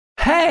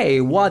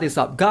Hey, what is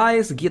up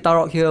guys?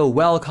 GuitarRock here.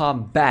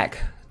 Welcome back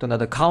to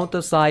another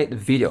counter-side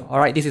video.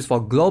 Alright, this is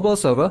for global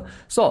server.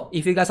 So,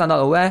 if you guys are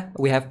not aware,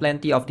 we have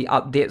plenty of the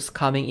updates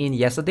coming in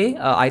yesterday.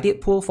 I did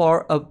pull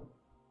for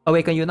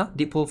A.YUNA,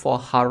 did pull for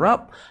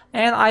Harab,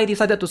 and I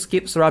decided to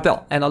skip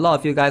Serapel. And a lot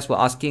of you guys were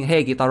asking,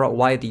 hey GuitarRock,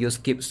 why do you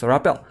skip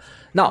Serapel?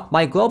 Now,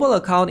 my global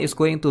account is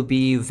going to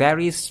be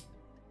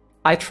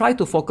I try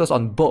to focus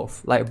on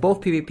both, like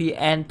both PvP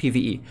and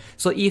PvE.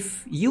 So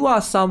if you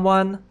are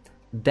someone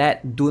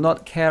that do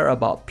not care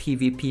about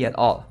PvP at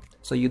all,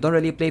 so you don't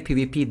really play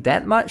PvP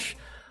that much,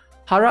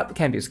 Harab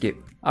can be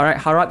skipped. Alright,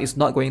 Harab is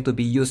not going to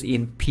be used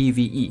in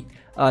PvE.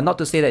 Not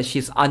to say that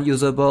she's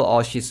unusable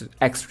or she's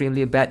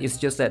extremely bad, it's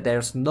just that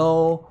there's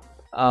no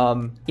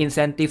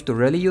incentive to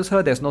really use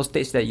her. There's no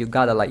stage that you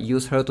gotta like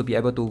use her to be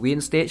able to win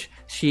stage.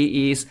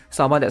 She is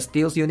someone that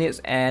steals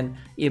units, and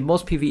in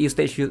most PvE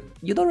stage you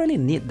don't really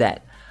need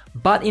that.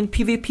 But in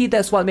PvP,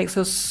 that's what makes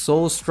her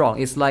so strong.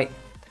 It's like,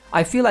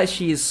 I feel like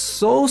she is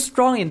so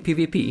strong in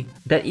PvP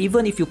that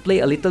even if you play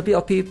a little bit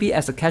of PvP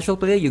as a casual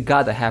player, you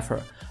gotta have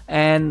her.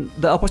 And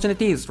the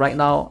opportunity is right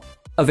now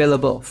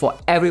available for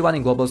everyone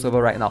in global server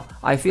right now.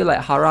 I feel like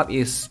Harab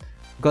is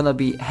gonna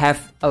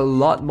have a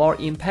lot more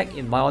impact,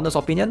 in my honest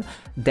opinion,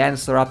 than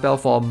Serapel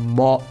for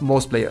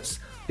most players.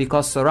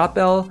 Because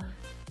Serapel,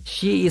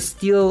 she is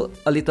still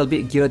a little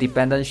bit gear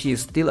dependent. She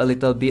is still a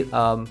little bit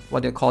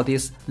what do you call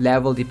this,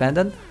 level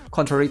dependent,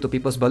 contrary to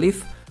people's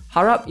belief.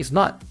 Harab is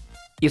not.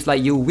 It's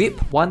like you whip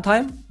one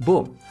time,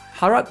 boom.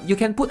 Harab, you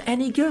can put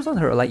any gears on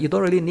her. Like, you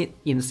don't really need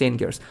insane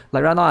gears.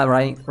 Like right now,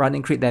 I'm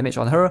running crit damage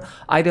on her.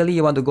 Ideally,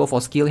 you want to go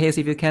for skill haste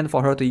if you can,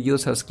 for her to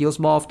use her skills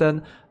more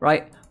often,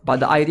 right?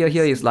 But the idea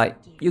here is like,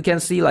 you can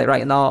see like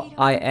right now,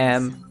 I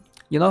am,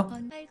 you know,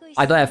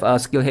 I don't have a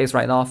skill haste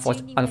right now,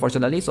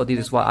 unfortunately. So this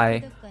is what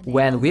I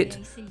went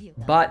with.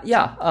 But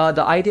yeah,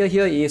 the idea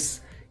here is,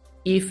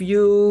 if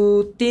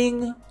you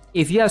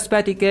have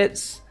spare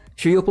tickets,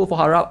 should you pull for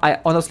Harab?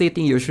 I honestly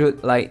think you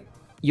should. Like,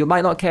 you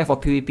might not care for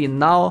PvP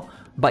now,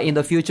 but in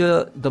the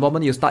future, the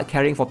moment you start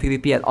caring for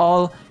PvP at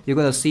all, you're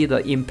gonna see the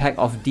impact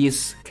of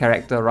this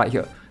character right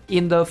here.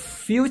 In the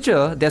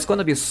future, there's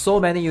gonna be so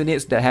many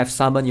units that have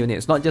summon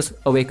units, not just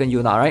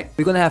A.YUNA, right?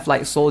 We're gonna have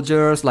like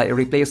soldiers, like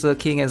Replacer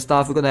King and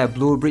stuff. We're gonna have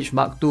Blue Bridge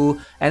Mark II.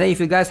 And then if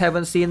you guys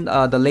haven't seen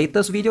the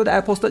latest video that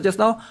I posted just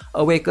now,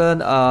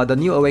 the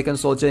new Awaken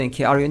soldier in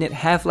KR unit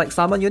have like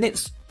summon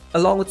units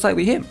alongside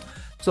with him.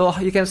 So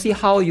you can see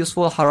how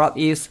useful Harab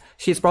is.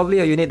 She's probably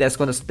a unit that's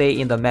going to stay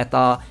in the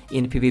meta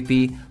in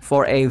PvP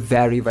for a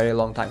very, very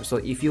long time. So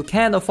if you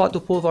can afford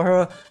to pull for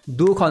her,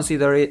 do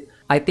consider it.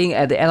 I think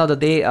at the end of the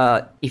day,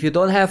 if you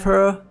don't have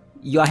her,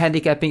 you are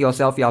handicapping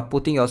yourself. You are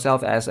putting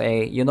yourself as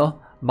a, you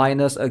know,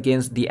 minus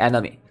against the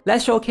enemy.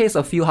 Let's showcase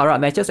a few Harab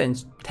matches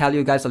and tell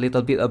you guys a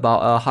little bit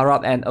about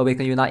Harab and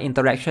A.YUNA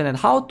interaction and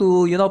how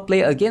to, you know,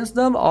 play against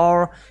them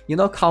or, you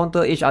know,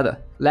 counter each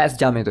other. Let's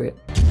jump into it.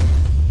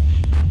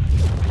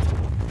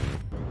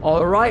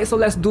 Alright, so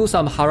let's do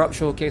some Harab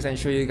showcase and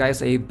show you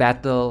guys a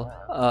battle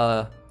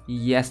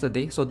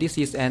yesterday. So this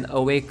is an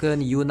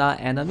A.YUNA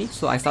enemy.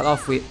 So I start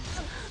off with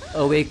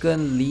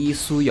Awaken Lee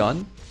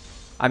Suyeon.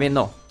 I mean,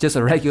 no, just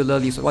a regular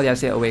Lee Suyeon. What did I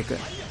say, Awaken?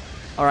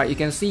 Alright, you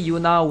can see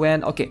Yuna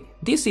when... Okay,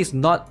 this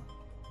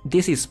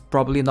is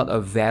probably not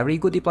a very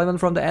good deployment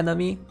from the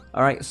enemy.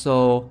 Alright,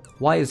 so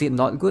why is it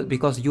not good?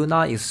 Because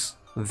Yuna is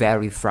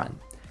very front.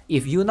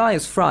 If Yuna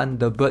is front,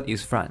 the bird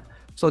is front.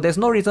 So there's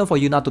no reason for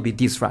Yuna to be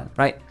this front,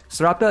 right?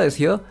 Serapel is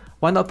here.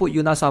 Why not put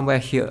Yuna somewhere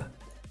here?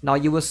 Now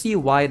you will see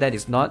why that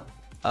is not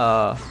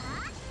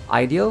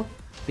ideal.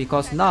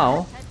 Because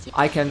now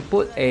I can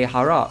put a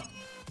Harab.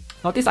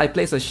 Notice I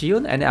place a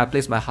shield and then I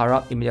place my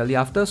Harab immediately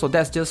after. So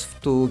that's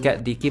just to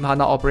get the Kim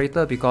Hana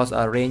operator, because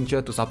a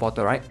ranger to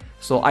supporter, right?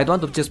 So I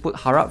don't want to just put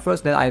Harab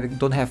first, then I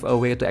don't have a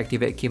way to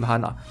activate Kim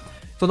Hana.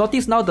 So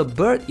notice now the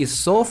bird is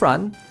so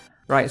front,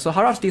 right? So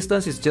Harab's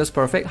distance is just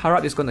perfect.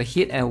 Harab is going to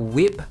hit and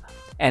whip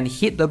and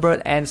hit the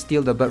bird and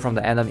steal the bird from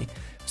the enemy.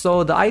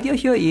 So the idea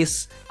here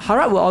is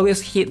Harab will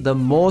always hit the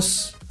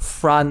most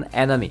front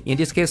enemy, in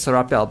this case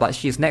Serapel, but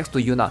she's next to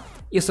Yuna.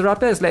 If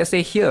Serapel is, let's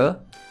say, here,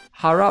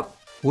 Harab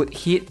would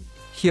hit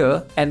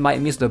here and might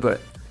miss the bird.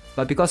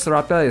 But because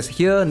Serapel is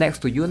here next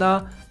to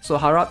Yuna, so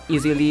Harab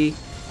easily,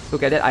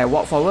 look at that, I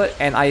walk forward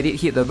and I did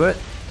hit the bird.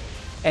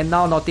 And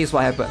now notice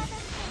what happened.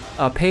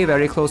 Pay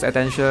very close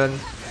attention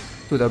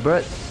to the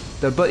bird.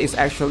 The bird is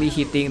actually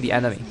hitting the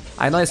enemy.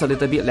 I know it's a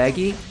little bit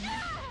laggy.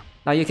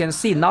 Now you can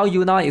see, now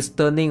Yuna is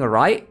turning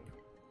right.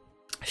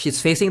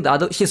 She's facing the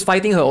other, she's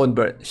fighting her own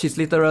bird. She's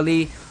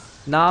literally,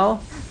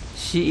 now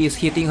she is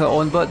hitting her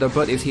own bird, the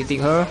bird is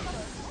hitting her.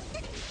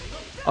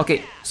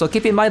 Okay, so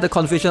keep in mind the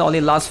confusion only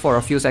lasts for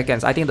a few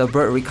seconds. I think the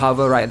bird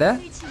recover right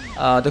there.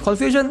 The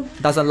confusion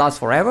doesn't last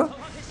forever.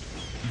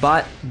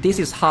 But this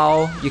is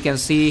how you can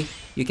see,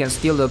 you can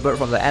steal the bird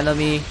from the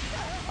enemy.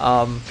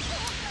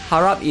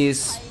 Harab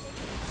is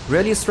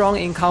really strong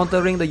in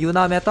countering the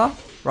Yuna meta,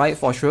 right?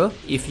 For sure,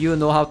 if you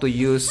know how to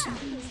use...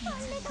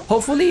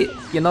 Hopefully,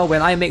 you know,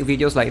 when I make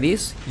videos like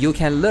this, you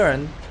can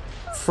learn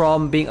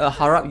from being a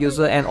Harab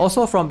user and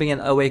also from being an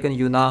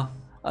A.YUNA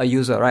a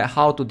user, right?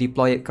 How to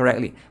deploy it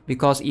correctly.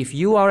 Because if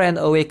you are an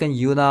Awakened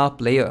Yuna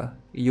player,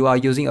 you are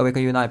using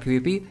Awakened Yuna in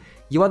PvP,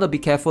 you want to be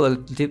careful a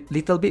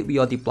little bit with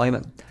your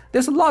deployment.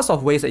 There's lots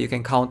of ways that you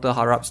can counter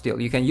Harab still.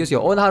 You can use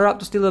your own Harab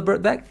to steal the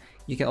bird back.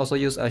 You can also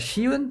use a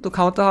Shiun to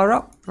counter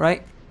Harab,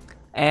 right?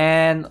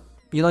 And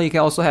you know, you can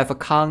also have a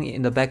Kang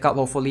in the backup.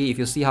 Hopefully, if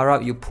you see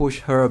Harab, you push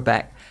her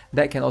back.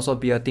 That can also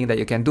be a thing that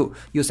you can do.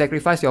 You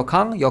sacrifice your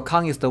Kang. Your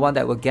Kang is the one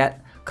that will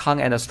get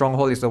Kang, and the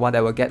stronghold is the one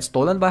that will get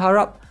stolen by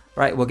Harab,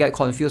 right? Will get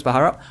confused by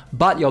Harab,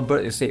 but your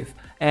bird is safe.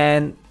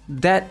 And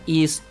that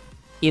is,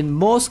 in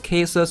most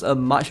cases, a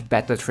much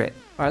better trade.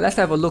 Alright, let's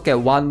have a look at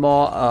one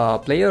more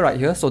player right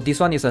here. So this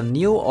one is a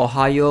New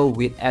Ohio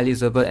with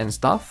Elizabeth and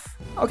stuff.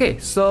 Okay,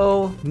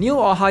 so New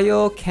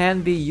Ohio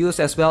can be used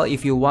as well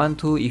if you want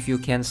to. If you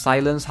can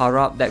silence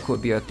Harab, that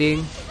could be a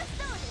thing.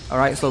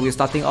 Alright, so we're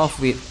starting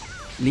off with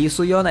Lee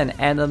Suyeon, and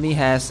enemy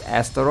has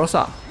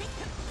Esterosa.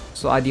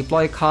 So I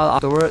deploy Carl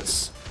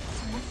afterwards.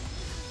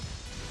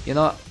 You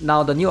know,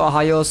 now the New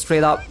Ohio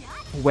straight up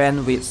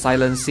went with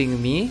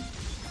silencing me.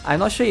 I'm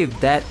not sure if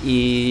that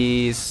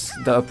is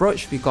the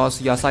approach,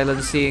 because you're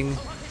silencing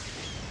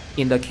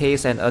in the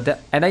case and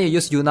then you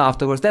use Yuna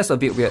afterwards. That's a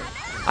bit weird.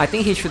 I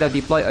think he should have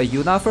deployed a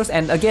Yuna first,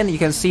 and again you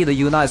can see the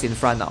Yuna is in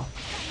front now.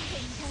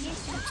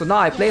 So now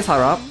I place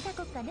Harab.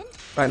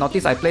 Right,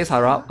 notice I place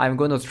Harab. I'm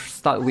going to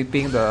start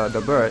whipping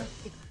the bird.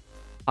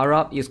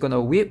 Harab is going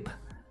to whip,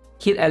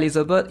 hit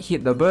Elizabeth,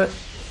 hit the bird,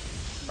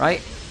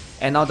 right?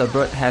 And now the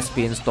bird has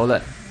been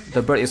stolen.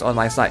 The bird is on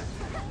my side.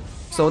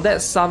 So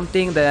that's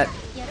something that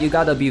you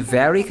gotta be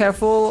very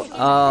careful.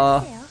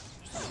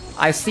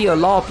 I see a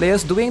lot of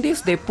players doing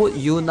this. They put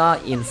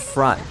Yuna in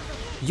front.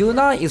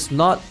 Yuna is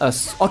not a...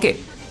 Okay,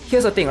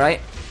 here's the thing, right?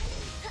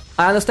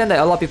 I understand that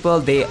a lot of people,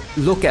 they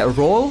look at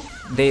role.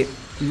 They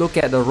look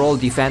at the role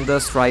defender,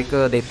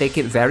 striker. They take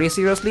it very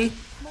seriously.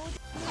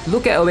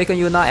 Look at Awakened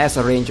Yuna as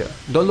a ranger.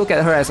 Don't look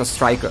at her as a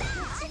striker.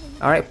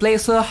 Alright,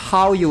 place her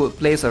how you would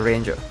place a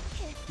ranger.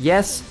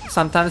 Yes,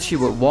 sometimes she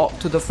would walk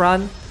to the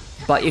front,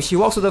 but if she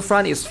walks to the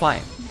front, it's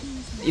fine.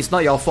 It's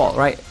not your fault,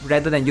 right?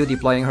 Rather than you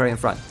deploying her in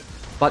front.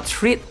 But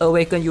treat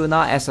Awakened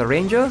Yuna as a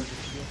ranger.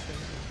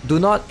 You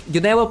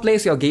never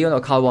place your Gaeon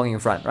or Kalwong in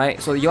front,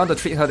 right? So you want to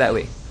treat her that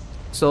way.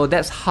 So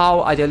that's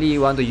how ideally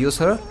you want to use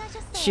her.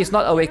 She's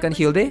not Awakened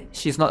Hilde.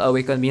 She's not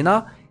Awakened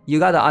Mina. You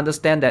gotta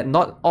understand that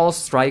not all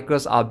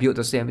strikers are built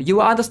the same. You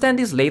will understand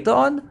this later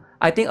on.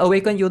 I think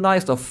Awakened Yuna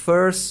is the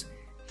first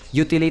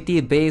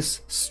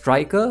utility-based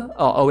striker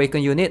or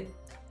Awakened unit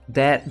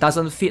that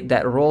doesn't fit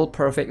that role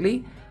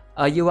perfectly.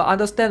 You will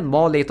understand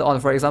more later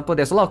on. For example,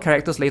 there's a lot of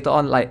characters later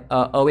on, like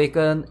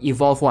Awaken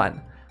Evolve 1,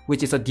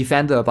 which is a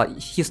defender, but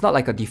he's not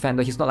like a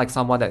defender. He's not like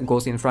someone that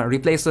goes in front.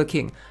 Replacer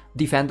King,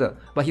 defender,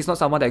 but he's not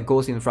someone that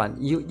goes in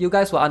front. You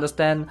guys will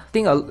understand. I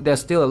think there's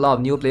still a lot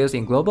of new players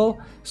in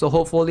Global, so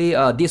hopefully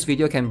this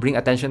video can bring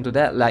attention to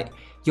that. Like,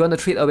 you want to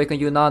treat Awaken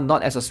Yuna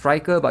not as a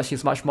striker, but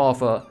she's much more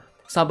of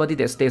somebody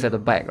that stays at the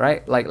back,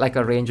 right? Like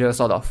a ranger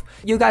sort of.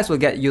 You guys will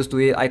get used to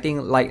it. I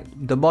think like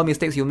the more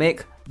mistakes you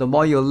make, the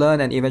more you'll learn,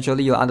 and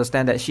eventually you'll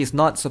understand that she's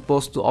not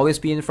supposed to always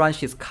be in front.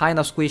 She's kind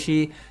of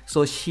squishy,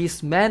 so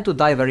she's meant to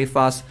die very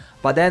fast,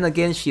 but then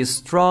again she's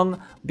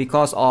strong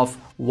because of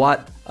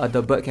what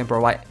the bird can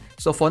provide.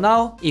 So for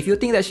now, if you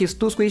think that she's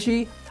too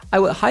squishy, I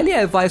would highly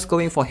advise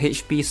going for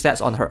HP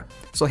stats on her.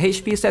 So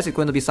HP stats is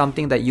going to be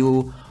something that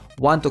you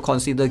want to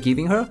consider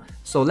giving her.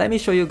 So let me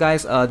show you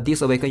guys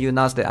these Awakened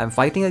Yunas that I'm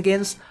fighting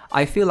against.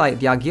 I feel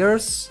like their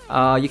gears,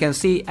 you can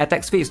see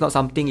attack speed is not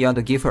something you want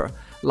to give her.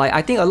 Like,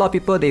 I think a lot of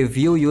people, they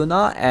view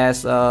Yuna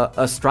as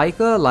a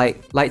striker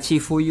like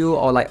Chifuyu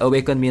or like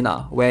Awakened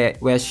Mina,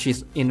 where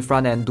she's in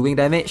front and doing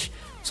damage,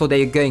 so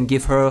they go and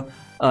give her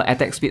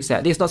attack speed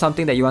set. This is not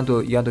something that you want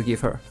to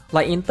give her.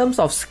 Like, in terms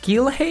of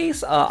skill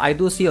haste, I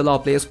do see a lot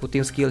of players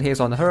putting skill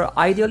haste on her.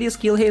 Ideally,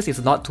 skill haste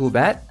is not too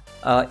bad.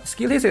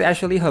 Skill haste is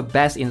actually her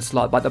best in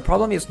slot, but the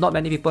problem is not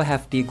many people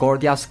have the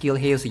Gordia skill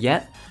haste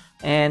yet,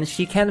 and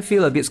she can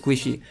feel a bit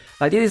squishy.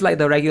 Like, this is like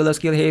the regular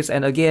skill haste,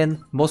 and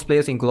again, most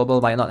players in Global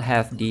might not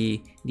have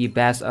the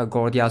best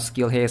Gordia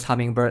skill haste,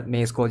 Hummingbird,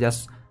 Maze,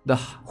 Gordia's, the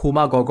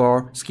Huma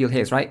Gogor skill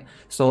haste, right?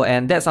 So,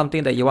 and that's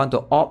something that you want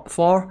to opt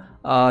for.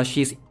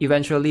 She's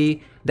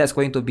eventually, that's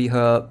going to be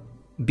her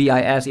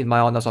BIS in my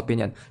honest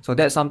opinion. So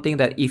that's something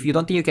that if you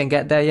don't think you can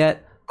get there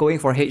yet, going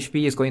for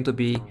HP is going to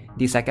be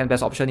the second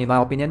best option in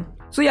my opinion.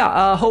 So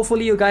yeah,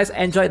 hopefully you guys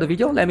enjoyed the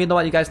video. Let me know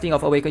what you guys think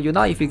of Awakened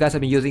Yuna, if you guys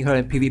have been using her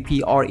in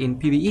PvP or in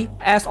PvE.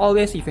 As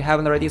always, if you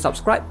haven't already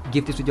subscribed,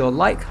 give this video a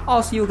like.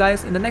 I'll see you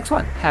guys in the next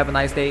one. Have a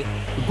nice day.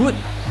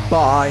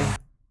 Goodbye.